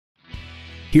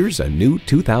Here's a new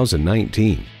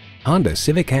 2019 Honda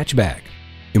Civic Hatchback.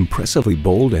 Impressively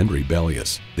bold and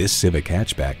rebellious, this Civic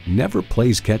Hatchback never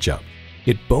plays catch-up.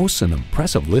 It boasts an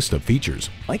impressive list of features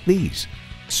like these: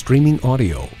 streaming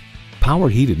audio, power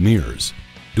heated mirrors,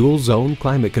 dual zone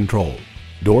climate control,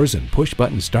 doors and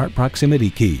push-button start proximity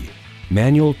key,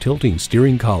 manual tilting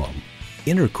steering column,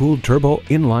 intercooled turbo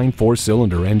inline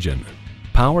 4-cylinder engine,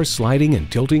 power sliding and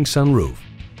tilting sunroof,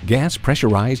 gas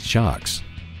pressurized shocks,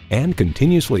 and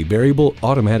continuously variable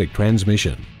automatic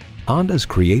transmission. Honda's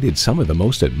created some of the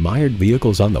most admired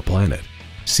vehicles on the planet.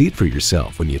 See it for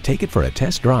yourself when you take it for a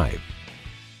test drive.